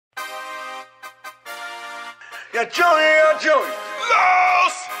Yeah, Junior.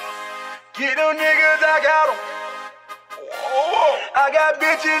 Losie. Get them niggas, I got them. I got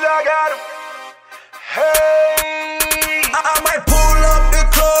bitches, I got them. Hey, I might pull up the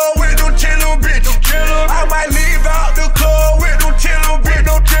club with them chillin' bitches. I might leave out the club with them chillin'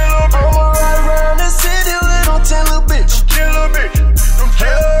 bitches. I'ma ride around the city with them chillin' bitches.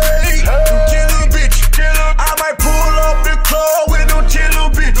 Hey, them chillin' bitches. I might pull up the club with them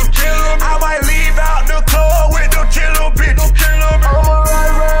chillin' bitches. I might leave out the club with them chillin' bitches. I'ma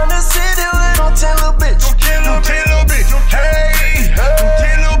ride around the city with them chillin' bitches. Hey, them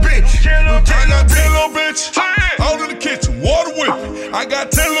chillin' bitches. Out in the kitchen, water whipping. I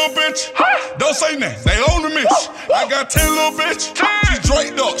got 10 little bitches. Don't say nothing, they on the mission. I got 10 little bitches. She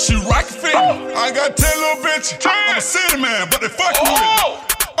draped up, she rockin' fit. I got 10 little bitches. I'm a city man, but they fucking with me.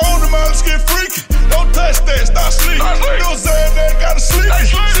 On the mile, let's get freaky. Don't touch that, stop sleeping. Don't say that, gotta sleep.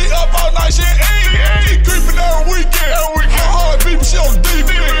 She up all night, she ain't. She creeping down weekend. My heart beating, she on the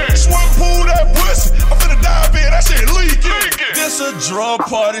deep end. Swim pool, that pussy. I'm finna dive in, that shit leaking. This a drug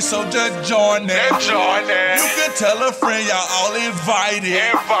party, so just join that. You can tell a friend, y'all all invited.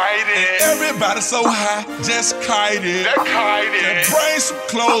 Everybody so high, just kited. Bring some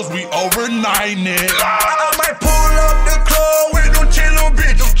clothes, we overnighting it. I might pull up the club with them chillin'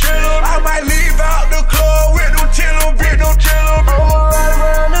 bitches. I might leave out the club with them chillin' bitches. I'ma ride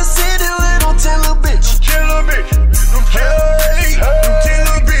around the city with them chillin' bitches. Hey, them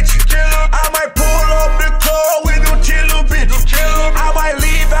chillin' bitches. I might pull up the club with them chillin' bitches. I might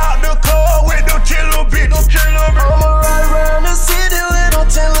leave out the club with them chillin' bitches. I'ma ride around the city with them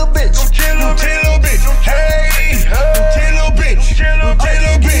chillin' bitches. Hey, them chillin' bitches.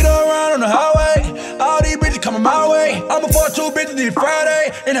 Get around on the highway, all these bitches coming my way. I'ma fuck 2 bitches this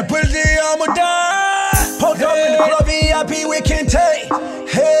Friday, and that pussy I'ma die. Post up in the club VIP with Kente.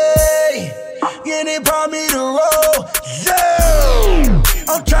 Hey, get it by me to roll. Yo,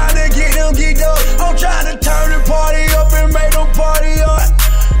 I'm tryna get them geeked up. I'm tryna turn the party up and make them party up.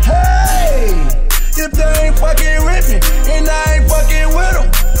 Hey, if they ain't fucking with me, and I ain't fucking with them.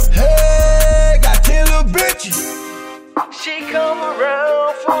 Hey, got 10 little bitches. She come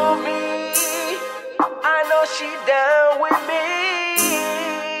around for me. I know she down with me.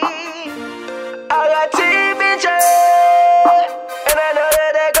 I got 10 bitches, and I know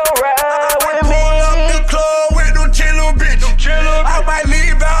that they gon' ride with me. I might pull up the club with them chillin' bitches. I might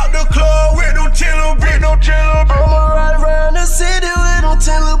leave out the club with them chillin' bitches. I'ma ride around the city with them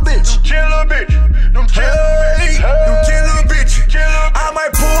chillin' bitches. Hey, them chillin' bitches. I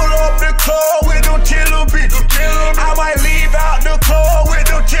might pull up the club with them chillin' bitches. I might leave out the club with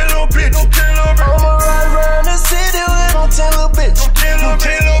them chillin' bitches. I'ma ride around the city with them chillin' bitches.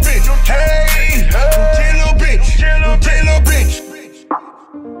 Hey, them chillin' bitches.